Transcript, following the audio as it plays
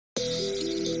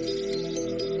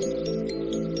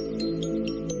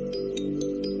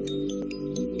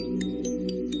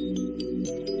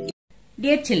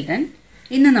Dear children,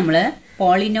 ഇന്ന് നമ്മൾ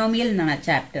polynomial എന്ന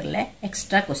ചാപ്റ്ററിലെ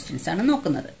എക്സ്ട്രാ ക്വസ്റ്റ്യൻസ് ആണ്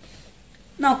നോക്കുന്നത്.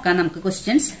 നോക്കാം നമുക്ക്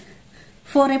questions.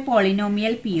 Four A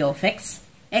polynomial p of x,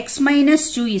 x minus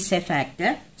 2 is a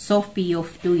factor, so p of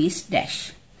 2 is dash.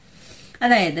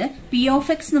 അതായത് p of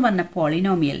x എന്ന് പറഞ്ഞ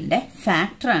പോളിനോമിയലിന്റെ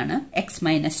ഫാക്ടർ ആണ് x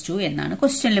minus 2 എന്നാണ്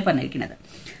ക്വസ്റ്റ്യനിൽ പറഞ്ഞിരിക്കുന്നത്.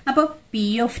 അപ്പോൾ p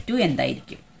of 2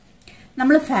 എന്തായിരിക്കും?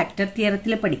 നമ്മൾ ഫാക്ടർ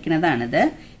തിയറത്തിൽ പഠിക്കുന്നതാണിത്.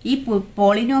 ഈ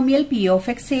പോളിനോമിയൽ p of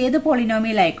x ഏത്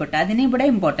പോളിനോമിയൽ ആയിക്കോട്ടെ അതിന് ഇവിടെ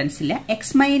ഇമ്പോർട്ടൻസ് ഇല്ല. x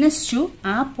minus 2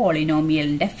 ആ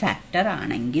പോളിനോമിയലിന്റെ ഫാക്ടർ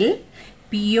ആണെങ്കിൽ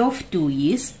p of 2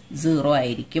 is 0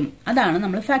 ആയിരിക്കും. അതാണ്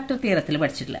നമ്മൾ ഫാക്ടർ തിയറത്തിൽ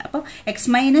പഠിച്ചിട്ടുള്ളത്. അപ്പോൾ x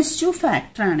minus 2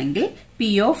 ഫാക്ടർ ആണെങ്കിൽ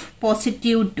p of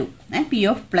positive 2, p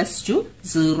of plus 2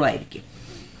 0 ആയിരിക്കും.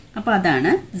 അപ്പോൾ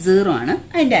അതാണ് 0 ആണ്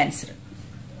അതിന്റെ ആൻസർ.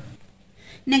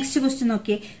 നെക്സ്റ്റ് ക്വസ്റ്റ്യൻ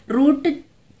നോക്കിയേ. Root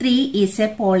 3 is a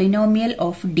polynomial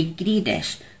of degree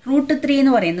dash. Root 3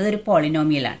 എന്ന് പറയുന്നത് ഒരു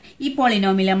പോളിനോമിയൽ ആണ്. ഈ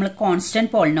പോളിനോമിയൽ നമ്മൾ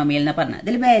കോൺസ്റ്റന്റ് പോളിനോമിയൽ എന്ന് പറഞ്ഞാൽ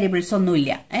അതിൽ വേരിയബിൾസ്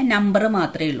ഒന്നുമില്ല, നമ്പർ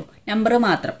മാത്രമേ ഉള്ളൂ. നമ്പർ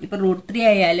മാത്രം. ഇപ്പൊ റൂട്ട് 3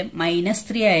 ആയാലും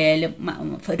 -3 ആയാലും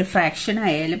ഒരു ഫ്രാക്ഷൻ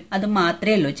ആയാലും അത്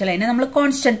മാത്രമേ ഉള്ളൂ. ചില അതിനെ നമ്മൾ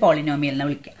കോൺസ്റ്റന്റ് പോളിനോമിയൽ എന്ന്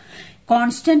വിളിക്കുക.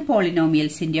 കോൺസ്റ്റന്റ്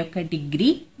പോളിനോമിയൽസിന്റെ ഒക്കെ ഡിഗ്രി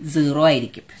 0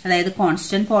 ആയിരിക്കും. അതായത്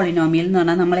കോൺസ്റ്റന്റ് പോളിനോമിയൽ എന്ന്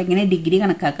പറഞ്ഞാൽ നമ്മൾ എങ്ങനെ ഡിഗ്രി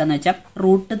കണക്കാക്കാന്ന് വെച്ചാൽ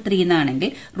റൂട്ട് 3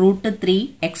 എന്നാണെങ്കിൽ റൂട്ട് 3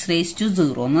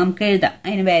 x⁻0 എന്ന് നമുക്ക് എഴുതാം.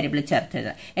 അതിന് വേരിയബിൾ ചേർത്ത്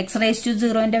എഴുതാം.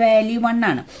 x⁻0ന്റെ വാല്യൂ 1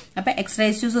 ആണ്. അപ്പൊ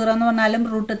x⁻0 എന്ന് പറഞ്ഞാലും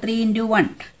റൂട്ട് 3 ×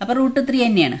 1, അപ്പൊ റൂട്ട് 3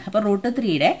 തന്നെയാണ്. അപ്പൊ റൂട്ട്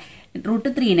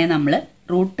 3നെ നമ്മൾ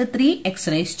റൂട്ട് 3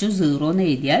 x⁻0 എന്ന്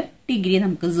എഴുതിയാൽ ഡിഗ്രി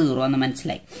നമുക്ക് 0 എന്ന്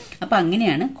മനസ്സിലായി. അപ്പൊ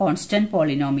അങ്ങനെയാണ് കോൺസ്റ്റന്റ്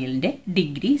പോളിനോമിയലിന്റെ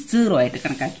ഡിഗ്രി 0 ആയിട്ട്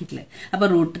കണക്കാക്കിയിട്ടുള്ളത്. അപ്പൊ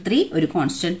റൂട്ട് 3 ഒരു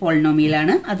കോൺസ്റ്റന്റ് പോളിനോമിയൽ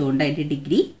ആണ്, അതുകൊണ്ട് അതിന്റെ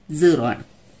ഡിഗ്രി 0 ആണ്.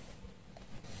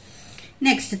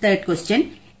 Next third question.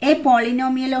 A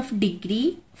polynomial of degree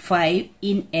 5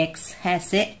 in x has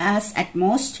at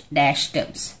most dash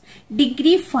terms.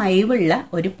 Degree 5 ഉള്ള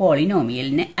ഒരു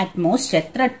പോളിനോമിയലിന് അറ്റ്മോസ്റ്റ്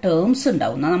എത്ര ടേംസ്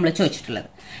ഉണ്ടാവും എന്നാണ് നമ്മൾ ചോദിച്ചിട്ടുള്ളത്.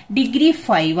 ഡിഗ്രി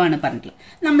 5 ആണ് പറഞ്ഞിട്ടുള്ളത്.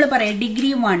 നമ്മൾ പറയാം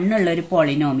ഡിഗ്രി 1 ഉള്ള ഒരു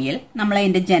പോളിനോമിയൽ നമ്മൾ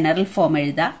അതിന്റെ ജനറൽ ഫോം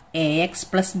എഴുതാം ax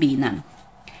 + b എന്നാണ്.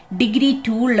 ഡിഗ്രി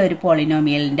 2 ഉള്ള ഒരു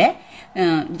പോളിനോമിയലിന്റെ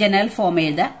ജനറൽ ഫോം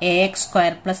എഴുതാം ax²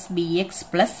 + bx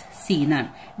 + c എന്നാണ്.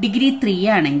 ഡിഗ്രി 3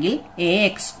 ആണെങ്കിൽ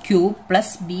ax³ +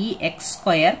 bx²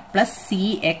 +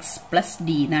 cx + d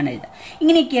എന്നാണ് എഴുതുക.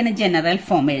 ഇങ്ങനെയൊക്കെയാണ് ജനറൽ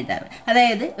ഫോം എഴുതാറ്.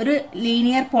 അതായത് ഒരു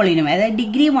ലീനിയർ പോളിനോമിയൽ, അതായത്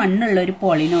ഡിഗ്രി 1 ഉള്ള ഒരു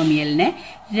പോളിനോമിയലിനെ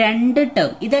 2 ടേം,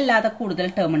 ഇതല്ലാതെ കൂടുതൽ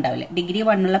ടേം ഉണ്ടാവില്ല. ഡിഗ്രി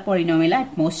 1 ഉള്ള പോളിനോമിയൽ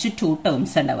അറ്റ്മോസ്റ്റ് 2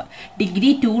 ടേംസ് ഉണ്ടാവുക.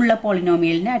 ഡിഗ്രി 2 ഉള്ള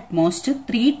പോളിനോമിയലിന് അറ്റ്മോസ്റ്റ്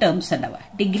 3 ടേംസ് ഉണ്ടാവുക.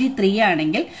 ഡിഗ്രി 3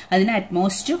 ആണെങ്കിൽ അതിന്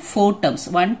അറ്റ്മോസ്റ്റ് 4 ടേംസ്,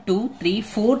 1 2 3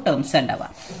 4 ടേംസ് ഉണ്ടാവുക.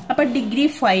 അപ്പൊ ഡിഗ്രി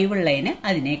 5 ഉള്ളതിന്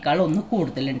അതിനേക്കാൾ ഒന്ന്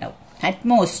കൂടുതൽ ഉണ്ടാവും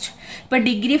അറ്റ്മോസ്റ്റ്. ഇപ്പൊ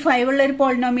ഡിഗ്രി 5 ഉള്ള ഒരു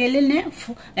പോളിനോമിയലിന്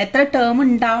എത്ര ടേം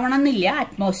ഉണ്ടാവണം എന്നില്ല,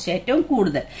 അറ്റ്മോസ്റ്റ് ഏറ്റവും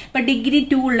കൂടുതൽ. ഇപ്പൊ ഡിഗ്രി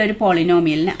 2 ഉള്ള ഒരു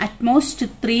പോളിനോമിയലിന് അറ്റ്മോസ്റ്റ്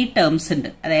 3 ടേംസ് ഉണ്ട്.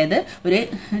 അതായത് ഒരു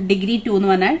ഡിഗ്രി 2 എന്ന്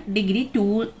പറഞ്ഞാൽ ഡിഗ്രി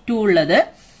 2 ഉള്ളത്,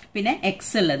 പിന്നെ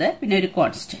എക്സ് ഉള്ളത്, പിന്നെ ഒരു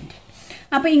കോൺസ്റ്റന്റ്.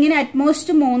 അപ്പൊ ഇങ്ങനെ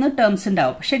അറ്റ്മോസ്റ്റ് 3 ടേംസ്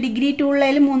ഉണ്ടാവും. പക്ഷെ ഡിഗ്രി 2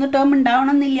 ഉള്ളതിൽ 3 ടേം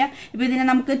ഉണ്ടാവണം എന്നില്ല. ഇപ്പൊ ഇതിനെ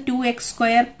നമുക്ക്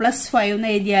 2x² + 5 എന്ന്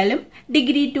എഴുതിയാലും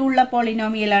ഡിഗ്രി 2 ഉള്ള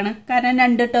പോളിനോമിയലാണ്. കാരണം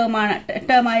 2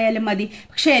 ടേം ആയാലും മതി.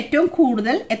 പക്ഷെ ഏറ്റവും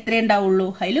കൂടുതൽ എത്ര ഉണ്ടാവുള്ളൂ,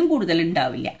 അതിലും കൂടുതൽ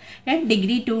ഉണ്ടാവില്ല.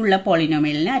 ഡിഗ്രി 2 ഉള്ള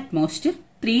പോളിനോമിയലിന് അറ്റ്മോസ്റ്റ്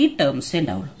 3 ടേംസ്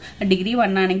ഉണ്ടാവുള്ളൂ. ഡിഗ്രി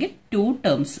 1 ആണെങ്കിൽ 2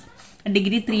 ടേംസ്,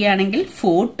 ഡിഗ്രി 3 ആണെങ്കിൽ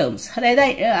 4 ടേംസ്. അതായത്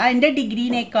അതിന്റെ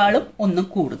ഡിഗ്രിനേക്കാളും ഒന്ന്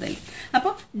കൂടുതൽ.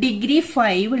 അപ്പോൾ ഡിഗ്രി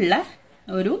 5 ഉള്ള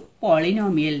ഒരു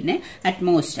പോളിനോമിയലിന്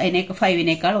അറ്റ്മോസ്റ്റ്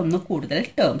 5നേക്കാൾ ഒന്ന് കൂടുതൽ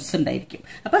ടേംസ് ഉണ്ടായിരിക്കും.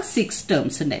 അപ്പൊ 6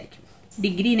 ടേംസ് ഉണ്ടായിരിക്കും.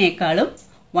 ഡിഗ്രിനേക്കാളും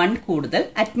 1 കൂടുതൽ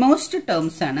അറ്റ്മോസ്റ്റ്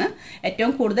ടേംസ് ആണ്.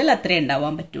 ഏറ്റവും കൂടുതൽ അത്രേ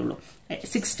ഉണ്ടാവാൻ പറ്റുള്ളൂ.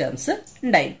 6 ടേംസ്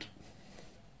ഉണ്ടായിരിക്കും.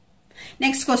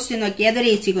 നെക്സ്റ്റ് ക്വസ്റ്റ്യൻ നോക്കി. അതൊരു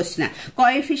ഈസി ക്വസ്റ്റ്യൻ ആണ്.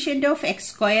 Coefficient of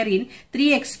x² in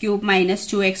 3x³ -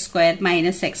 2x²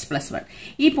 - x + 1.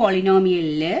 ഈ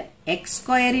പോളിനോമിയലില്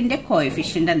x²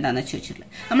 കോഎഫിഷ്യന്റ് എന്താണെന്ന് ചോദിച്ചിട്ടുള്ളത്.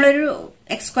 നമ്മളൊരു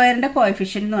x²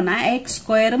 കോഎഫിഷ്യന്റ് എന്ന് പറഞ്ഞാൽ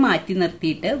x² മാറ്റി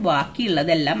നിർത്തിയിട്ട്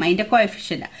ബാക്കിയുള്ളതെല്ലാം അതിന്റെ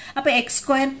കോഎഫിഷ്യന്റ്. അപ്പൊ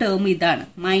x² ടേം ഇതാണ്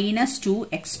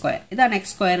 -2x². ഇതാണ്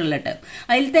x² ഉള്ള ടേം.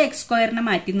 അതിലത്തെ x²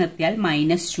 മാറ്റി നിർത്തിയാൽ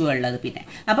 -2 ഉള്ളത്. പിന്നെ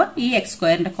അപ്പൊ ഈ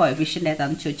x² കോഎഫിഷ്യന്റ്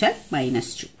ഏതാണെന്ന് ചോദിച്ചാൽ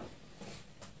 -2.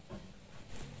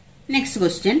 Next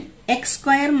question. x²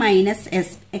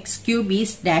 - x³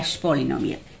 is dash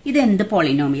polynomial. ഇത് എന്ത്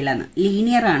പോളിനോമിയൽ ആണ്?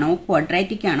 ലീനിയർ ആണോ,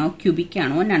 ക്വാഡ്രാറ്റിക് ആണോ, ക്യൂബിക്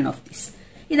ആണോ, നൺ ഓഫ് ദിസ്?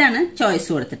 ഇതാണ് ചോയ്സ്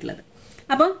കൊടുത്തിട്ടുള്ളത്.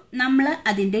 അപ്പം നമ്മൾ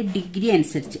അതിന്റെ ഡിഗ്രി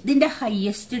അനുസരിച്ച് ഇതിന്റെ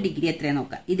ഹയസ്റ്റ് ഡിഗ്രി എത്രയാണ്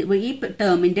നോക്കാം. ഇത് ഈ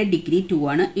ടേമിന്റെ ഡിഗ്രി 2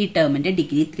 ആണ്, ഈ ടേമിന്റെ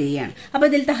ഡിഗ്രി 3 ആണ്. അപ്പൊ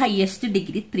ഇതിലത്തെ ഹയസ്റ്റ്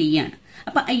ഡിഗ്രി 3 ആണ്.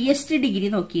 അപ്പൊ ഹയസ്റ്റ് ഡിഗ്രി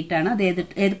നോക്കിയിട്ടാണ് അത്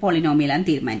ഏത് പോളിനോമിയലാന്ന്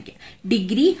തീരുമാനിക്കുക.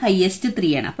 ഡിഗ്രി ഹയസ്റ്റ്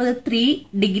 3 ആണ്. അപ്പൊ അത്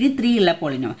ഡിഗ്രി 3 ഉള്ള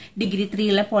പോളിനോമിയൽ. ഡിഗ്രി 3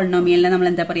 ഉള്ള പോളിനോമിയലിനെ നമ്മൾ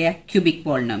എന്താ പറയാ? Cubic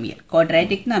polynomial.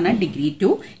 ക്വാഡ്രാറ്റിക് എന്ന് പറഞ്ഞാൽ ഡിഗ്രി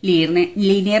 2,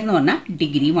 ലീനിയർ എന്ന് പറഞ്ഞാൽ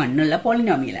ഡിഗ്രി 1 ഉള്ള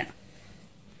പോളിനോമിയലാണ്.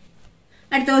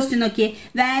 അടുത്ത ക്വസ്റ്റ്യൻ നോക്കിയേ.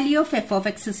 Value of F of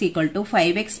X is equal to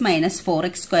 5x minus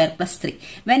 4x square plus 3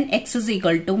 when X is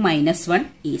equal to -1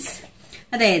 is.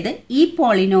 അതായത് ഈ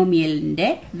പോളിനോമിയലിന്റെ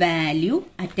value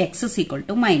at X is equal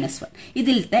to -1.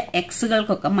 ഇതിലത്തെ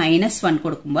എക്സുകൾക്കൊക്കെ -1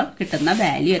 കൊടുക്കുമ്പോൾ കിട്ടുന്ന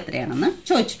വാല്യൂ എത്രയാണെന്ന്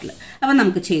ചോദിച്ചിട്ടുള്ളത്. അപ്പൊ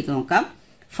നമുക്ക് ചെയ്ത് നോക്കാം.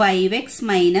 5x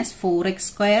minus 4x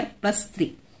square plus 3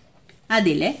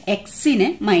 അതില് എക്സിന്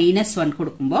 -1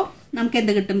 കൊടുക്കുമ്പോൾ നമുക്ക്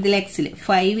എന്ത് കിട്ടും? ഇതിൽ എക്സിൽ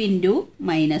 5 into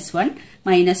 -1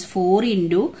 minus 4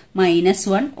 into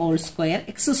 -1 whole square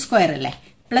X square അല്ലേ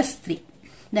plus 3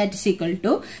 that is equal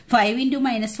to 5 into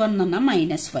 -1 എന്ന് പറഞ്ഞാൽ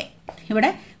 -5. ഇവിടെ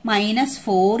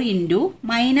 -4 ഇൻറ്റു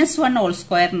 -1 ഹോൾ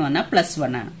സ്ക്വയർ എന്ന് പറഞ്ഞാൽ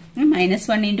 +1 ആണ്.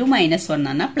 -1 ഇൻറ്റു -1 എന്ന്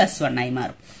പറഞ്ഞാൽ +1 ആയി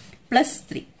മാറും. പ്ലസ്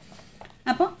 3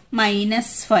 അപ്പോൾ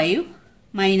 -5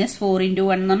 -4 ഇൻറ്റു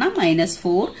 1 എന്ന് പറഞ്ഞാൽ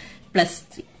 -4 പ്ലസ്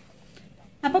 3.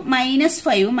 അപ്പൊ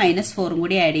 -5ഉം -4ഉം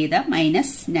കൂടി ആഡ് ചെയ്താൽ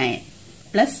 -9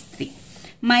 പ്ലസ് 3.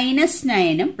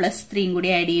 -9ഉം പ്ലസ് 3ഉം കൂടി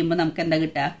ആഡ് ചെയ്യുമ്പോൾ നമുക്ക് എന്താ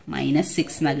കിട്ടുക?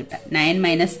 -6 എന്നാ കിട്ടുക.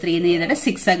 9 - 3 എന്ന് ചെയ്തിട്ട്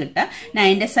 6 ആ കിട്ടുക.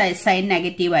 9ന്റെ സൈൻ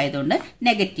നെഗറ്റീവ് ആയതുകൊണ്ട്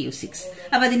 -6.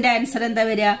 അപ്പൊ അതിന്റെ ആൻസർ എന്താ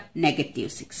വരിക?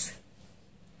 -6.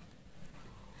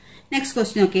 നെക്സ്റ്റ്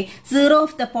ക്വസ്റ്റ്യൻ നോക്കി. 0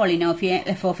 of the polynomial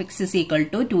f of x is equal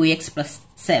to 2x plus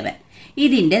 7.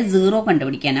 ഇതിന്റെ 0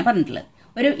 കണ്ടുപിടിക്കാനാണ് പറഞ്ഞിട്ടുള്ളത്.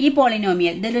 ഈ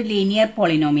പോളിനോമിയൽ ഇതൊരു ലീനിയർ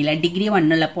പോളിനോമിയൽ, ഡിഗ്രി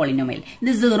 1 ഉള്ള പോളിനോമിയൽ. ഇത്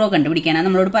 0 കണ്ടുപിടിക്കാനാണ്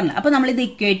നമ്മളോട് പറഞ്ഞത്. അപ്പൊ നമ്മൾ ഇത്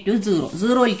ഇക്വേറ്റ് ടു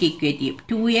 0യിലേക്ക് ഇക്വേറ്റ് ചെയ്യും.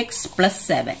 2x plus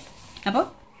 7. അപ്പോൾ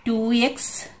 2x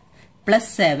plus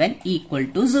 7 ഈക്വൽ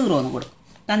ടു 0 എന്ന് കൊടുക്കും.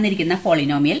 തന്നിരിക്കുന്ന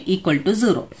പോളിനോമിയൽ ഈക്വൽ ടു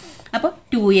 0. അപ്പൊ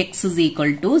 2x is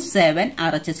equal to 7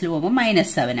 RHSൽ പോകുമ്പോൾ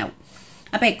 -7 ആവും.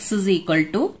 അപ്പൊ x is equal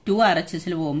to 2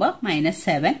 RHSൽ പോകുമ്പോൾ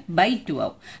 -7/2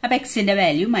 ആവും. അപ്പൊ എക്സിന്റെ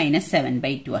വാല്യൂ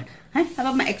 -7/2 ആണ്.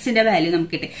 അപ്പൊ എക്സിന്റെ വാല്യൂ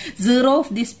നമുക്ക് കിട്ടി. 0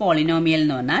 ഓഫ് ദിസ് പോളിനോമിയൽ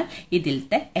എന്ന് പറഞ്ഞാൽ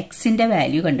ഇതിലത്തെ എക്സിന്റെ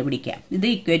വാല്യൂ കണ്ടുപിടിക്കാം. ഇത്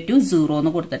ഈക്വൽ ടു 0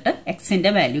 എന്ന് കൊടുത്തിട്ട്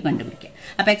എക്സിന്റെ വാല്യൂ കണ്ടുപിടിക്കാം.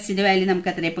 അപ്പൊ എക്സിന്റെ വാല്യൂ നമുക്ക്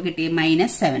എത്ര ഇപ്പൊ കിട്ടി?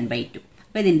 -7/2.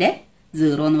 അപ്പൊ ഇതിന്റെ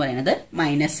 0 എന്ന് പറയുന്നത്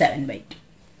 -7/2.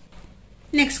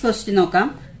 നെക്സ്റ്റ് ക്വസ്റ്റ്യൻ നോക്കാം.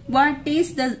 What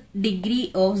is the degree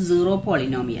of 0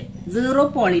 polynomial? 0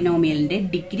 പോളിനോമിയലിന്റെ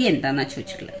ഡിഗ്രി എന്താണെന്നാ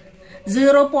ചോദിച്ചിട്ടുള്ളത്.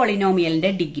 0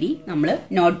 പോളിനോമിയലിന്റെ ഡിഗ്രി നമ്മൾ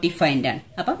നോട്ട് ഡിഫൈൻഡ് ആണ്.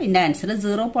 അപ്പൊ ഇതിന്റെ ആൻസർ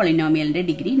 0 പോളിനോമിയലിന്റെ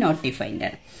ഡിഗ്രി നോട്ട് ഡിഫൈൻഡ്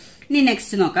ആണ്. ഇനി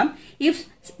നെക്സ്റ്റ് നോക്കാം. If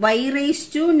y raised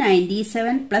to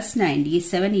 97 plus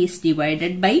 97 is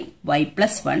divided by y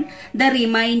plus 1, the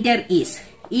remainder is.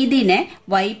 ഇതിനെ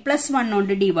y plus 1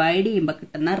 കൊണ്ട് ഡിവൈഡ് ചെയ്യുമ്പോൾ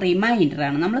കിട്ടുന്ന റിമൈൻഡർ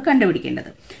ആണ് നമ്മൾ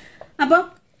കണ്ടുപിടിക്കേണ്ടത്. അപ്പൊ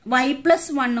y plus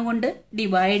 1 കൊണ്ട്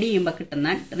ഡിവൈഡ് ചെയ്യുമ്പോൾ കിട്ടുന്ന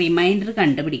റിമൈൻഡർ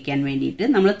കണ്ടുപിടിക്കാൻ വേണ്ടിയിട്ട്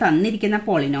നമ്മൾ തന്നിരിക്കുന്ന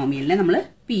പോളിനോമിയലിനെ നമ്മൾ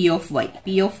p of y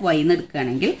എന്ന്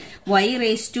എടുക്കുകയാണെങ്കിൽ y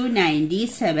raised to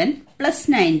 97 plus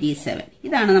 97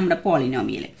 ഇതാണ് നമ്മുടെ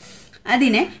പോളിനോമിയൽ.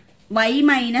 അതിനെ y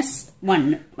minus 1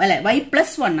 അല്ലെ y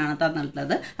plus 1 ആണ്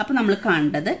തന്നിട്ടുള്ളത്. അപ്പൊ നമ്മൾ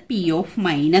കാണേണ്ടത് p of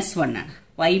 -1 ആണ്.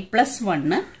 y plus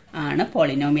 1 ആണ്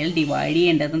പോളിനോമിയൽ ഡിവൈഡ്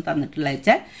ചെയ്യേണ്ടതെന്ന് തന്നിട്ടുള്ള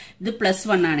വെച്ചാൽ ഇത്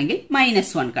 +1 ആണെങ്കിൽ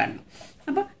 -1 കാണണം.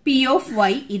 അപ്പൊ p of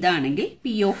y ഇതാണെങ്കിൽ p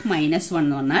of -1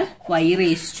 എന്ന് പറഞ്ഞാൽ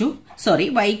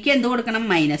yക്ക് എന്ത് കൊടുക്കണം?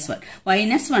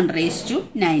 -1 raised to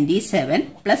 97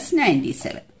 plus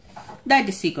 97 that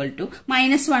is equal to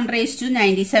 -1 raised to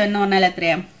 97 എന്ന് പറഞ്ഞാൽ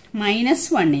എത്രയാ?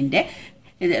 -1ന്റെ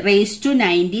raised to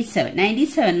 97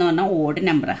 എന്ന് പറഞ്ഞാൽ ഓഡ്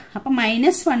നമ്പറാ. അപ്പൊ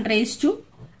 -1 raised to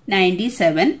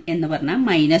 97 എന്ന് പറഞ്ഞാൽ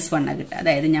 -1 ആ കിട്ടുക.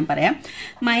 അതായത് ഞാൻ പറയാം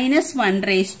 -1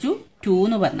 raised to 2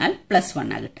 എന്ന് പറഞ്ഞാൽ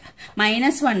 +1 ആ കിട്ടുക.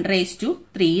 -1 raised to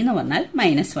 3 എന്ന് പറഞ്ഞാൽ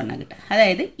 -1 ആ കിട്ടുക.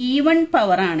 അതായത് ഈവൺ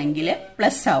പവർ ആണെങ്കിൽ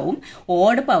പ്ലസ് ആവും,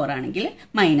 ഓഡ് പവർ ആണെങ്കിൽ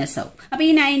മൈനസ് ആവും. അപ്പൊ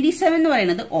ഈ 97 എന്ന്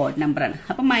പറയുന്നത് ഓഡ് നമ്പർ ആണ്.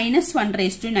 അപ്പൊ -1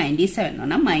 raised to 97 എന്ന്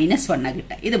പറഞ്ഞാൽ -1 ആ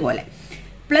കിട്ടുക. ഇതുപോലെ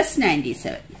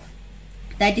 +97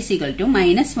 ദാറ്റ് ഈസ് ഈക്വൽ ടു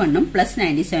 -1ഉം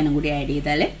 +97ഉം കൂടി ആഡ്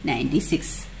ചെയ്താൽ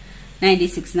 96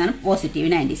 എന്നാണ്, പോസിറ്റീവ്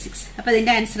 96. അപ്പൊ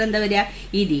ഇതിന്റെ ആൻസർ എന്താ വരിക?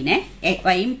 ഇതിനെ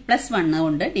y plus 1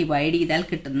 കൊണ്ട് ഡിവൈഡ് ചെയ്താൽ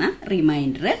കിട്ടുന്ന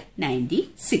reminder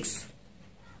 96.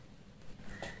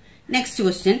 Next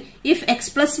question. If x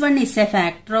plus 1 is a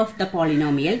factor of the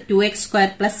polynomial 2x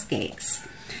square plus kx,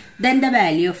 then the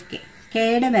value of k.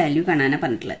 കെയുടെ വാല്യൂ കാണാനാണ്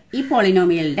പറഞ്ഞിട്ടുള്ളത്. ഈ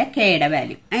പോളിനോമിയലിന്റെ കെയുടെ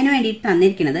വാല്യൂ അതിന് വേണ്ടിയിട്ട്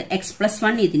തന്നിരിക്കുന്നത് x plus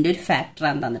 1 ഇതിന്റെ ഒരു ഫാക്ടർ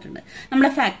ആണ് തന്നിട്ടുണ്ട്.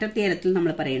 നമ്മുടെ ഫാക്ടർ തിയറത്തിൽ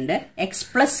നമ്മൾ പറയുന്നുണ്ട് x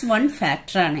plus 1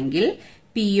 ഫാക്ടർ ആണെങ്കിൽ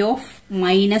p of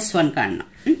 -1 കാണണം.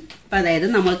 അപ്പൊ അതായത്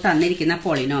നമ്മൾ തന്നിരിക്കുന്ന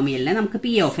പോളിനോമിയലിനെ നമുക്ക് p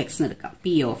of x എടുക്കാം.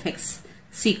 p of x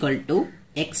is equal to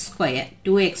x²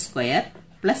 2x²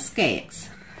 plus kx.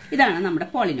 ഇതാണ് നമ്മുടെ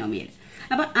പോളിനോമിയൽ.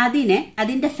 അപ്പൊ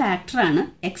അതിന്റെ ഫാക്ടർ ആണ്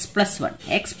x plus 1.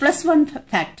 x plus 1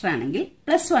 factor ആണെങ്കിൽ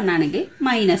 +1 ആണെങ്കിൽ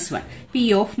 -1. p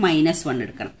of -1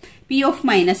 എടുക്കണം. p of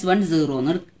 -1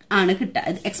 0 ആണ് കിട്ടുക.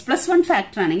 x plus 1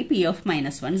 ഫാക്ടർ ആണെങ്കിൽ p of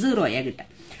 -1 0 ആയാ കിട്ടുക.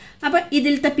 അപ്പൊ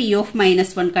ഇതിലത്തെ p of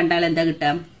 -1 കണ്ടാൽ എന്താ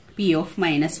കിട്ടുക? p of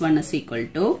 -1 is equal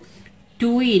to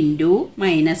 2 into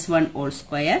 -1 whole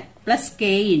square plus k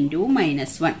into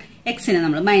 -1. എക്സിന്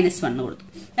നമ്മൾ -1 കൊടുത്തു.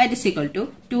 That is equal to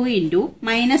 2 into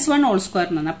 -1 whole square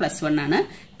എന്ന് പറഞ്ഞാൽ +1 ആണ്,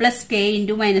 പ്ലസ് കെ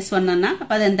ഇൻറ്റു -1 എന്ന് പറഞ്ഞാൽ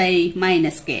അപ്പൊ അതെന്തായി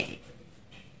 -k ആയി.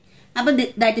 അപ്പൊ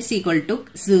ദാറ്റ് ഈസ് ഈക്വൽ ടു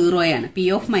 0 ആണ്. P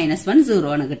of -1 0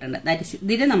 ആണ് കിട്ടേണ്ടത്. ദാറ്റ് ഈസ്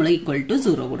ഇതിന് നമ്മൾ ഈക്വൽ ടു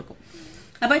 0 കൊടുക്കും.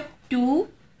 അപ്പൊ 2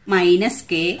 -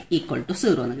 k ഈക്വൽ ടു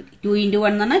 0 എന്ന് കിട്ടി. 2 ഇൻറ്റു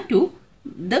 1 എന്ന് പറഞ്ഞാൽ 2,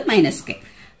 ഇത് -k.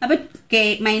 അപ്പൊ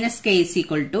 -k ഈസ്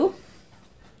ഈക്വൽ ടു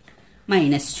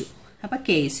 -2. അപ്പൊ k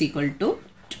ഈസ് ഈക്വൽ ടു 2.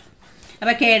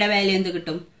 അപ്പൊ കെയുടെ വാല്യൂ എന്ത്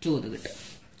കിട്ടും? 2 എന്ന് കിട്ടും.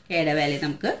 കെയുടെ വാല്യൂ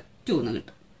നമുക്ക് 2 എന്ന്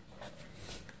കിട്ടും.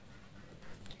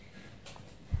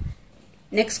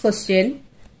 Next question,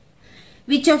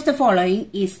 which of the following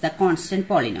is the constant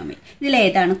polynomial? ഇതിൽ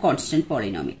ഏതാണ് കോൺസ്റ്റന്റ്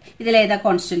പോളിനോമിയൽ? ഇതിലേതാ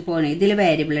constant polynomial? ഇതിൽ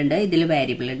വേരിയബിൾ ഉണ്ട്, ഇതിൽ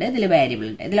വേരിയബിൾ ഉണ്ട്, ഇതിൽ വേരിയബിൾ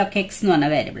ഉണ്ട്, ഇതിലൊക്കെ x എന്ന് പറഞ്ഞ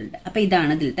വേരിയബിൾ ഉണ്ട്. അപ്പൊ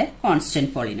ഇതാണ് ഇതിലത്തെ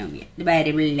കോൺസ്റ്റന്റ് പോളിനോമിയൽ. ഇത്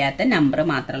വേരിയബിൾ ഇല്ലാത്ത നമ്പർ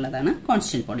മാത്രമുള്ളതാണ്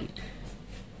കോൺസ്റ്റന്റ് പോളിനോമിയൽ.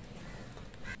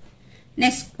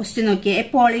 നെക്സ്റ്റ് ക്വസ്റ്റ്യൻ നോക്കിയേ, A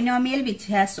polynomial which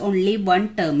has only one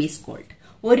term is called.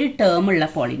 ഒരു ടേം ഉള്ള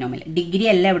പോളിനോമിയൽ. ഡിഗ്രി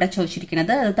അല്ല ഇവിടെ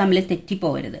ചോദിച്ചിരിക്കുന്നത്, അത് തമ്മിൽ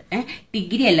തെറ്റിപ്പോകരുത്.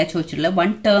 ഡിഗ്രി അല്ല ചോദിച്ചിട്ടുള്ളത്,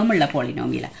 വൺ ടേം ഉള്ള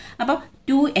പോളിനോമിയലാണ്. അപ്പൊ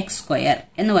 2x²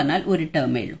 എന്ന് പറഞ്ഞാൽ ഒരു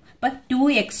ടേമേ ഉള്ളൂ. അപ്പൊ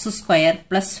 2x²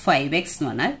 പ്ലസ് 5x എന്ന്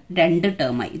പറഞ്ഞാൽ 2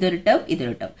 ടേമായി. ഇതൊരു ടേം,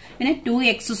 ഇതൊരു ടേം. പിന്നെ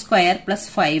 2x² പ്ലസ്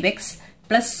 5x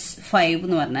പ്ലസ് 5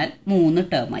 എന്ന് പറഞ്ഞാൽ 3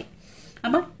 ടേമായി.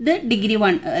 അപ്പൊ ഇത്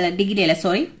ഡിഗ്രി അല്ല,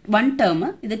 സോറി, 1 ടേം,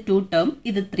 ഇത് 2 ടേം,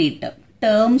 ഇത് 3 ടേം.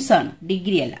 ടേംസ് ആണ്,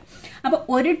 ഡിഗ്രി അല്ല. അപ്പൊ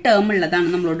ഒരു ടേം ഉള്ളതാണ്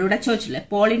നമ്മളോട് ഇവിടെ ചോദിച്ചിട്ടുള്ളത്.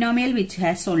 Polynomial which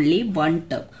has only one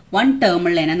term. 1 term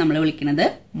ഉള്ളതിനെ നമ്മൾ വിളിക്കുന്നത്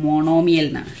മോണോമിയൽ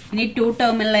എന്നാണ്. ഇനി 2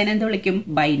 ടേം ഉള്ളതിനെ എന്ത് വിളിക്കും?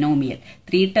 ബൈനോമിയൽ.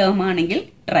 3 ടേം ആണെങ്കിൽ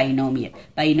ട്രൈനോമിയൽ.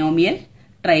 Binomial,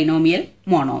 trinomial,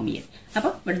 monomial.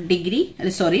 അപ്പൊ ഡിഗ്രി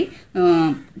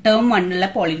ടേം 1 ഉള്ള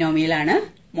പോളിനോമിയൽ ആണ്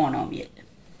മോണോമിയൽ.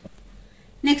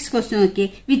 നെക്സ്റ്റ് ക്വസ്റ്റ്യൻ നോക്കിയേ,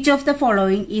 which of the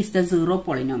following is the zero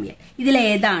polynomial? ഇതിൽ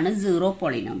ഏതാണ് സീറോ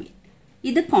പോളിനോമിയൽ?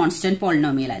 ഇത് കോൺസ്റ്റന്റ്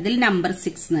പോളിനോമിയലാണ്. ഇതിൽ നമ്പർ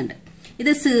 6 ഉണ്ട്.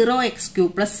 ഇത് 0x³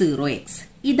 പ്ലസ് 0x.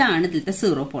 ഇതാണ് ഇതിലത്തെ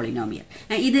സീറോ പോളിനോമിയൽ.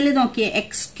 ഇതിൽ നോക്കിയേ,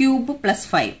 x³ പ്ലസ്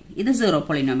 5, ഇത് സീറോ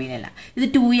പോളിനോമിയൽ അല്ല. ഇത്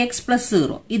 2x പ്ലസ്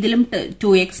 0, ഇതിലും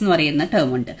 2x എന്ന് പറയുന്ന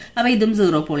ടേം ഉണ്ട്. അപ്പൊ ഇതും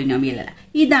സീറോ പോളിനോമിയൽ അല്ല.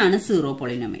 ഇതാണ് സീറോ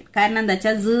പോളിനോമിയൽ. കാരണം എന്താ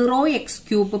വെച്ചാൽ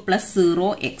 0x³ പ്ലസ്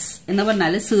 0x എന്ന്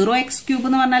പറഞ്ഞാൽ 0x³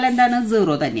 എന്ന് പറഞ്ഞാൽ എന്താണ്?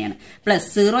 0 തന്നെയാണ്. പ്ലസ്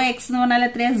 0x എന്ന് പറഞ്ഞാൽ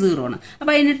എത്രയാണ്? 0 ആണ്.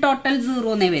 അപ്പൊ അതിന് ടോട്ടൽ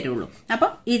 0 എന്നേ വരുള്ളൂ. അപ്പൊ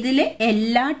ഇതില്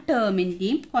എല്ലാ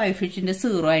ടേമിന്റെയും കോഎഫിഷ്യന്റ്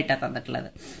 0 ആയിട്ടാണ് തന്നിട്ടുള്ളത്.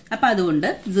 അപ്പൊ അതുകൊണ്ട്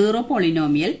സീറോ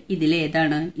പോളിനോമിയൽ ഇതിലേതാണ്?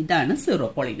 ഇതാണ് സീറോ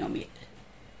പോളിനോമിയൽ.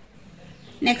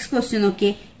 നെക്സ്റ്റ് ക്വസ്റ്റ്യൻ നോക്കിയേ,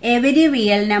 every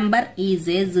real number is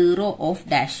A zero of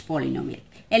dash polynomial.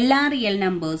 എല്ലാ റിയൽ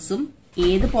നമ്പേഴ്സും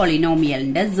ഏത്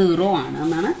പോളിനോമിയലിന്റെ 0 ആണ്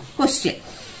എന്നാണ് ക്വസ്റ്റ്യൻ.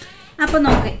 അപ്പൊ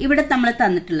നോക്ക്, ഇവിടെ നമ്മൾ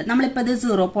തന്നിട്ടുള്ളത്, നമ്മളിപ്പോ ഇത്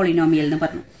സീറോ പോളിനോമിയൽ എന്ന്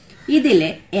പറഞ്ഞു.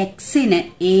 ഇതില് എക്സിന്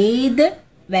ഏത്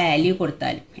വാല്യൂ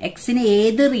കൊടുത്താലും, എക്സിന്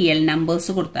ഏത് റിയൽ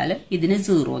നമ്പേഴ്സ് കൊടുത്താലും ഇതിന്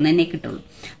 0 തന്നെ കിട്ടുള്ളൂ.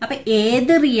 അപ്പൊ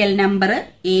ഏത് റിയൽ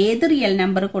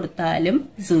നമ്പർ കൊടുത്താലും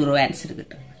 0 ആൻസർ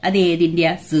കിട്ടും. അത് ഏതിന്റെ?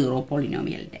 സീറോ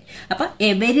പോളിനോമിയലിന്റെ. അപ്പൊ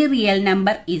every real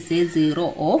number is A zero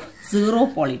of zero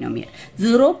polynomial.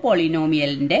 Zero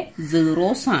പോളിനോമിയലിന്റെ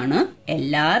സീറോസ് ആണ്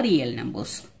എല്ലാ real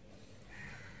നമ്പേഴ്സും.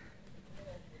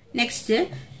 Next,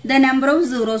 the number of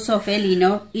zeros of A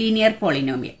linear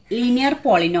polynomial. Linear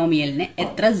പോളിനോമിയലിന്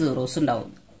എത്ര സീറോസ്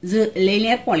ഉണ്ടാവും?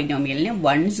 ലീനിയർ പോളിനോമിയലിന്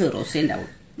 1 സീറോസ്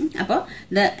ഉണ്ടാവും. അപ്പൊ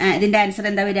ഇതിന്റെ ആൻസർ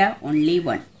എന്താ വരിക? Only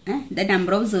 1. The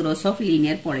number of zeros of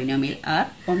linear polynomial are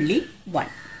only 1.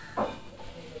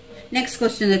 Next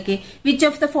question നോക്കി, which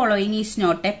of the following is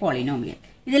not A polynomial?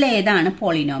 ഇതിൽ ഏതാണ്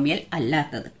പോളിനോമിയൽ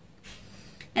അല്ലാത്തത്?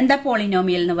 എന്താ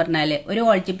പോളിനോമിയൽ എന്ന് പറഞ്ഞാല്, ഒരു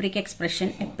ഓൾജിബ്രിക് എക്സ്പ്രഷൻ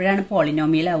എപ്പോഴാണ്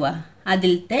പോളിനോമിയൽ ആവുക?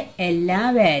 അതിലത്തെ എല്ലാ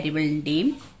വേരിയബിളിന്റെയും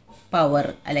പവർ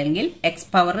അല്ലെങ്കിൽ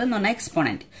പവർ എന്ന് പറഞ്ഞാൽ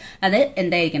എക്സ്പോണന്റ്, അത്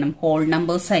എന്തായിരിക്കണം? ഹോൾ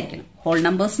നമ്പേഴ്സ് ആയിരിക്കണം. ഹോൾ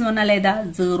നമ്പേഴ്സ് എന്ന് പറഞ്ഞാൽ ഏതാ?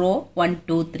 0, 1,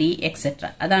 2, 3 എക്സെട്ര.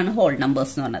 അതാണ് ഹോൾ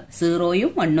നമ്പേഴ്സ് എന്ന് പറഞ്ഞത്.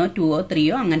 0യും 1ഓ 2ഓ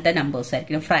 3ഓ അങ്ങനത്തെ നമ്പേഴ്സ്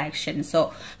ആയിരിക്കണം. ഫ്രാക്ഷൻസോ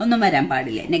ഒന്നും വരാൻ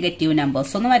പാടില്ല, നെഗറ്റീവ്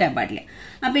നമ്പേഴ്സ് ഒന്നും വരാൻ പാടില്ല.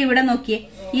 അപ്പൊ ഇവിടെ നോക്കിയേ,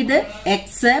 ഇത്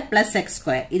എക്സ് പ്ലസ്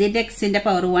x², ഇതിന്റെ എക്സിന്റെ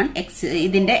പവർ 1,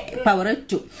 ഇതിന്റെ പവർ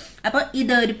 2. അപ്പൊ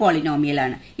ഇത് ഒരു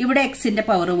പോളിനോമിയലാണ്. ഇവിടെ എക്സിന്റെ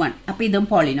പവർ 1, അപ്പൊ ഇതും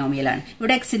പോളിനോമിയലാണ്.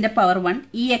 ഇവിടെ എക്സിന്റെ പവർ 1,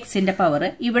 ഈ എക്സിന്റെ പവർ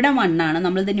ഇവിടെ 1 ആണ്.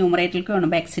 നമ്മൾ ഇത് ന്യൂമറേറ്ററിലേക്ക്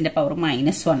കാണുമ്പോൾ എക്സിന്റെ പവർ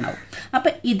 -1 ആവും. അപ്പൊ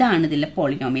ഇതാണ് ഇതിലെ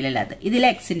പോളിനോമിയൽ അല്ലാതെ. ഇതിലെ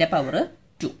എക്സിന്റെ പവർ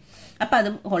 2, അപ്പൊ അത്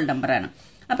ഹോൾ നമ്പർ ആണ്.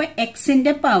 അപ്പൊ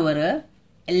എക്സിന്റെ പവർ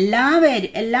എല്ലാ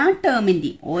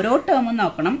ടേമിന്റെയും ഓരോ ടേമും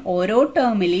നോക്കണം. ഓരോ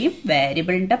ടേമിലെയും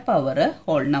വേരിയബിളിന്റെ പവർ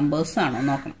ഹോൾ നമ്പേഴ്സ് ആണോ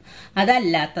നോക്കണം.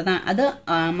 അതല്ലാത്തതാണ്, അത്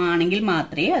ആണെങ്കിൽ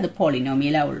മാത്രമേ അത്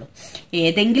പോളിനോമിയൽ ആവുള്ളൂ.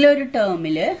 ഏതെങ്കിലും ഒരു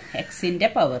ടേമില് എക്സിന്റെ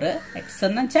പവർ, എക്സ്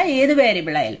എന്ന് വെച്ചാൽ ഏത്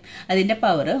വേരിയബിൾ ആയാലും അതിന്റെ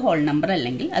പവർ ഹോൾ നമ്പർ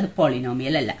അല്ലെങ്കിൽ അത്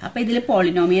പോളിനോമിയൽ അല്ല. അപ്പൊ ഇതിൽ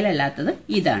പോളിനോമിയൽ അല്ലാത്തത്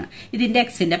ഇതാണ്. ഇതിന്റെ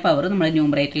എക്സിന്റെ പവർ നമ്മൾ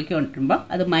ന്യൂമറേറ്ററിലേക്ക് കൊണ്ടുവരുമ്പോൾ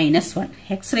അത് -1.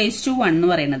 x⁻⁴ എന്ന്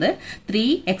പറയുന്നത്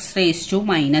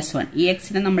 3x⁻⁻1. ഈ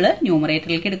എക്സിനെ നമ്മൾ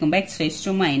ന്യൂമറേറ്ററിൽ ന്യൂമറേറ്ററിലേക്ക് എടുക്കുമ്പോൾ എക്സ് റേസ്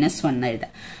ടു മൈനസ് 1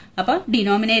 എഴുതാം. അപ്പോൾ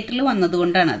ഡിനോമിനേറ്ററിൽ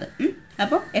വന്നതുകൊണ്ടാണ് അത്.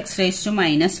 അപ്പോൾ എക്സ് റേസ് ടു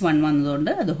മൈനസ് 1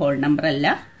 വന്നതുകൊണ്ട് അത് ഹോൾ നമ്പർ അല്ല.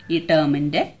 ഈ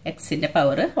ടേമിന്റെ എക്സിന്റെ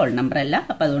പവർ ഹോൾ നമ്പർ അല്ല.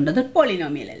 അപ്പൊ അതുകൊണ്ട് അത്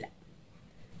പോളിനോമിയൽ അല്ല.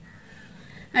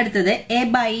 അടുത്തത് A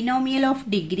binomial of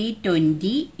degree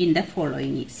 20 in the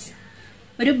following is.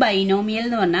 ഒരു ബൈനോമിയൽ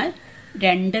എന്ന് പറഞ്ഞാൽ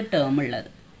 2 ടേം ഉള്ളത്,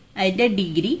 അതിന്റെ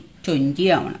ഡിഗ്രി 20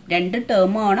 ആവണം. 2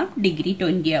 ടേം ആവണം, ഡിഗ്രി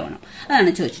 20 ആവണം.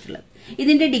 അതാണ് ചോദിച്ചിട്ടുള്ളത്.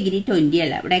 ഇതിന്റെ ഡിഗ്രി 20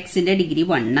 അല്ല. ഇവിടെ എക്സിന്റെ ഡിഗ്രി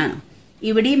 1 ആണ്.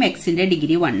 ഇവിടെയും എക്സിന്റെ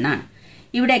ഡിഗ്രി 1 ആണ്.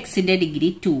 ഇവിടെ എക്സിന്റെ ഡിഗ്രി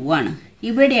 2 ആണ്.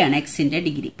 ഇവിടെയാണ് എക്സിന്റെ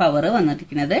ഡിഗ്രി പവർ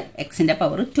വന്നിരിക്കുന്നത്. എക്സിന്റെ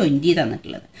പവർ 20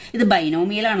 തന്നിട്ടുള്ളത്. ഇത്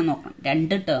ബൈനോമിയൽ ആണ് നോക്കണം.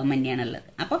 2 ടേം തന്നെയാണുള്ളത്.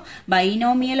 അപ്പോൾ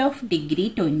ബൈനോമിയൽ ഓഫ് ഡിഗ്രി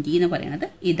 20 എന്ന് പറയുന്നത്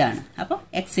ഇതാണ്. അപ്പോൾ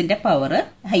എക്സിന്റെ പവർ,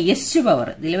 ഹയസ്റ്റ് പവർ,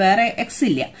 ഇതിൽ വേറെ എക്സ്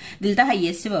ഇല്ല, ഇതിലത്തെ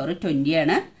ഹയസ്റ്റ് പവർ 20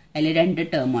 ആണ്. അതിൽ 2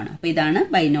 ടേം ആണ്. അപ്പൊ ഇതാണ്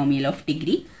ബൈനോമിയൽ ഓഫ്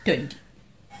ഡിഗ്രി 20.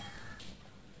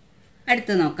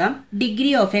 അടുത്ത് നോക്കാം.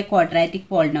 Degree of A quadratic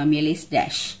polynomial is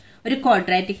dash. ഒരു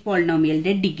ക്വാഡ്രാറ്റിക്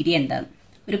പോളിനോമിയലിന്റെ ഡിഗ്രി എന്താണ്?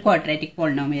 ഒരു ക്വാഡ്രാറ്റിക്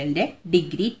പോളിനോമിയലിന്റെ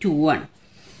ഡിഗ്രി 2 ആണ്.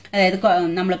 അതായത്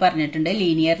നമ്മൾ പറഞ്ഞിട്ടുണ്ട്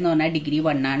ലീനിയർ എന്ന് പറഞ്ഞാൽ ഡിഗ്രി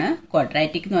 1 ആണ്,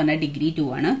 ക്വാഡ്രാറ്റിക് എന്ന് പറഞ്ഞാൽ ഡിഗ്രി 2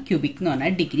 ആണ്, ക്യൂബിക് എന്ന്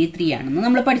പറഞ്ഞാൽ ഡിഗ്രി 3 ആണെന്ന്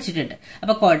നമ്മൾ പഠിച്ചിട്ടുണ്ട്.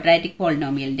 അപ്പൊ ക്വാഡ്രാറ്റിക്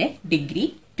പോളിനോമിയലിന്റെ ഡിഗ്രി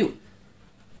 2.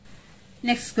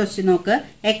 നെക്സ്റ്റ് ക്വസ്റ്റ്യൻ നോക്ക്.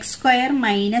 X square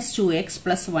minus 2x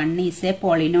plus 1 is A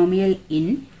polynomial in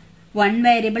 1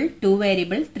 variable, 2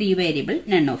 variable, 3 variable,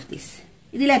 none of this.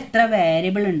 ഇതിൽ എത്ര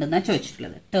വേരിയബിൾ ഉണ്ടെന്നാ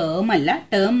ചോദിച്ചിട്ടുള്ളത്. ടേം അല്ല.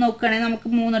 ടേം നോക്കുകയാണെങ്കിൽ നമുക്ക്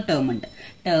 3 ടേം ഉണ്ട്.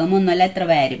 ടേം ഒന്നുമല്ല, എത്ര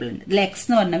വേരിയബിൾ ഉണ്ട്. ഇതിൽ എക്സ്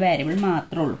എന്ന് പറഞ്ഞ വേരിയബിൾ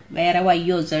മാത്രമേ ഉള്ളൂ. വേറെ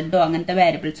വൈയോ സെഡോ അങ്ങനത്തെ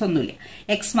വേരിയബിൾസ് ഒന്നുമില്ല.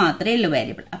 എക്സ് മാത്രമേ ഉള്ളൂ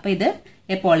വേരിയബിൾ. അപ്പൊ ഇത്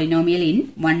എ പോളിനോമിയൽ ഇൻ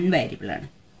 1 വേരിയബിൾ ആണ്.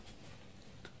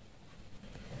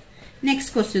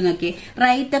 നെക്സ്റ്റ് ക്വസ്റ്റ്യൻ നോക്കി.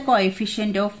 Write the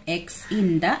coefficient of X in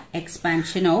the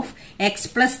expansion of X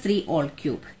plus 3 all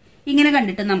cube. ഇങ്ങനെ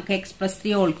കണ്ടിട്ട് നമുക്ക് എക്സ് പ്ലസ്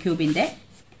 3 ഓൾ ക്യൂബിന്റെ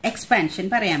എക്സ്പാൻഷൻ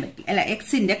പറയാൻ പറ്റില്ല, അല്ല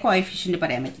എക്സിന്റെ കോഎഫിഷ്യന്റ്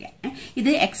പറയാൻ പറ്റില്ല. ഇത്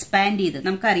എക്സ്പാൻഡ് ചെയ്ത്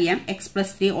നമുക്കറിയാം X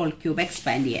plus 3 all cube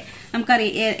expand ചെയ്യാൻ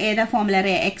നമുക്കറിയാം. ഏതാ ഫോമുല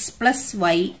അറിയാം? X plus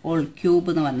Y all cube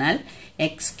എന്ന് പറഞ്ഞാൽ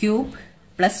X cube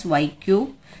plus Y cube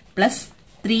plus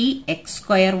 3x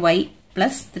square Y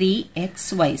plus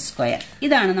 3xy square.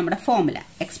 ഇതാണ് നമ്മുടെ formula.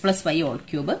 X plus Y all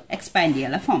cube expand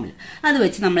ചെയ്യാനുള്ള ഫോമുല. അത്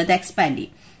വെച്ച് നമ്മളിത് എക്സ്പാൻഡ്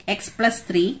ചെയ്യും. എക്സ് പ്ലസ്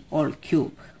 3 ഓൾ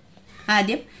ക്യൂബ്,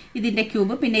 ആദ്യം ഇതിന്റെ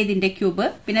ക്യൂബ്, പിന്നെ ഇതിന്റെ ക്യൂബ്,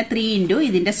 പിന്നെ 3 ഇൻറ്റു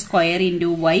ഇതിന്റെ square into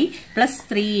Y plus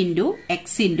 3 into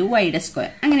X into വൈയുടെ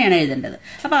സ്ക്വയർ. അങ്ങനെയാണ് എഴുതേണ്ടത്.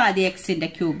 അപ്പൊ ആദ്യം എക്സിന്റെ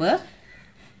ക്യൂബ്,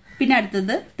 പിന്നെ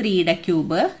അടുത്തത് 3യുടെ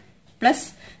ക്യൂബ് പ്ലസ്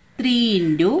 3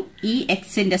 ഇൻറ്റു ഈ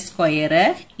എക്സിന്റെ സ്ക്വയർ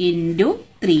ഇൻറ്റു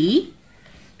 3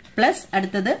 പ്ലസ്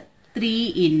അടുത്തത് 3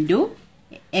 ഇൻറ്റു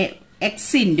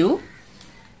എക്സ് ഇൻറ്റു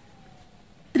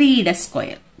 3യുടെ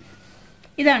സ്ക്വയർ.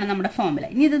 ഇതാണ് നമ്മുടെ ഫോമുല.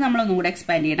 ഇനി ഇത് നമ്മൾ ഒന്നും കൂടെ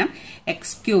എക്സ്പാൻഡ് ചെയ്യണം.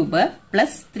 എക്സ് ക്യൂബ്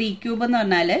പ്ലസ് 3 ക്യൂബ് എന്ന്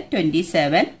പറഞ്ഞാൽ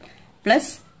 27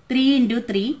 plus 3 into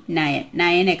 3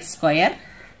 9x square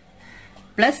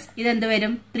plus ഇതെന്ത്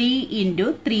വരും? 3 ഇൻറ്റു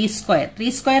 3 സ്ക്വയർ.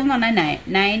 3 സ്ക്വയർ എന്ന് പറഞ്ഞാൽ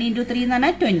 9 ഇൻറ്റു 3 എന്ന്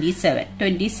പറഞ്ഞാൽ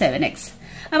 27x.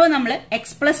 അപ്പോൾ നമ്മൾ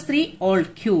എക്സ് പ്ലസ് 3 ഓൾ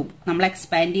ക്യൂബ് നമ്മൾ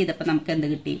എക്സ്പാൻഡ് ചെയ്തപ്പോൾ നമുക്ക് എന്ത്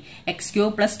കിട്ടി? X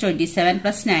cube plus 27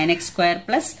 plus 9x square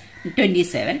plus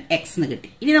 27x എന്ന്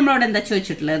കിട്ടി. ഇനി നമ്മളവിടെ എന്താ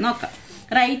ചോദിച്ചിട്ടുള്ളത് നോക്കാം.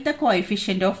 Write the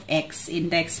coefficient of X in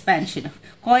the expansion of.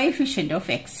 Coefficient of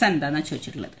X എന്താണെന്നാണ്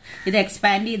ചോദിച്ചിട്ടുള്ളത്. ഇത്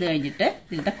എക്സ്പാൻഡ് ചെയ്ത് കഴിഞ്ഞിട്ട്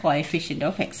ഇതിന്റെ coefficient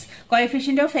of X.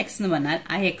 Coefficient of X എന്ന് പറഞ്ഞാൽ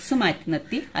ആ എക്സ് മാറ്റി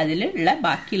നിർത്തി അതിലുള്ള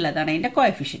ബാക്കിയുള്ളതാണ് അതിന്റെ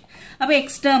കോഎഫിഷ്യന്റ്. അപ്പൊ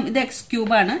എക്സ് ടേം ഇത് എക്സ്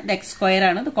ക്യൂബ് ആണ്, ഇത് എക്സ് സ്ക്വയർ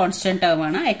ആണ്, ഇത് കോൺസ്റ്റന്റ് ടേം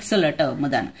ആണ്. എക്സ് ഉള്ള ടേം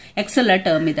ഇതാണ്, എക്സ് ഉള്ള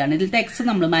ടേം ഇതാണ്. ഇതിലത്തെ എക്സ്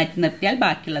നമ്മൾ മാറ്റി നിർത്തിയാൽ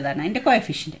ബാക്കിയുള്ളതാണ് അതിന്റെ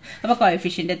കോഎഫിഷ്യന്റ്. അപ്പൊ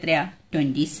കോഎഫിഷ്യന്റ് എത്രയാ?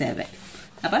 27.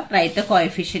 അപ്പൊ write the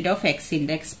coefficient of X in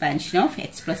the expansion of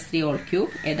X plus 3 all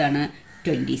cube ഏതാണ്?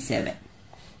 27.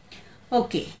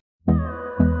 ഓക്കെ.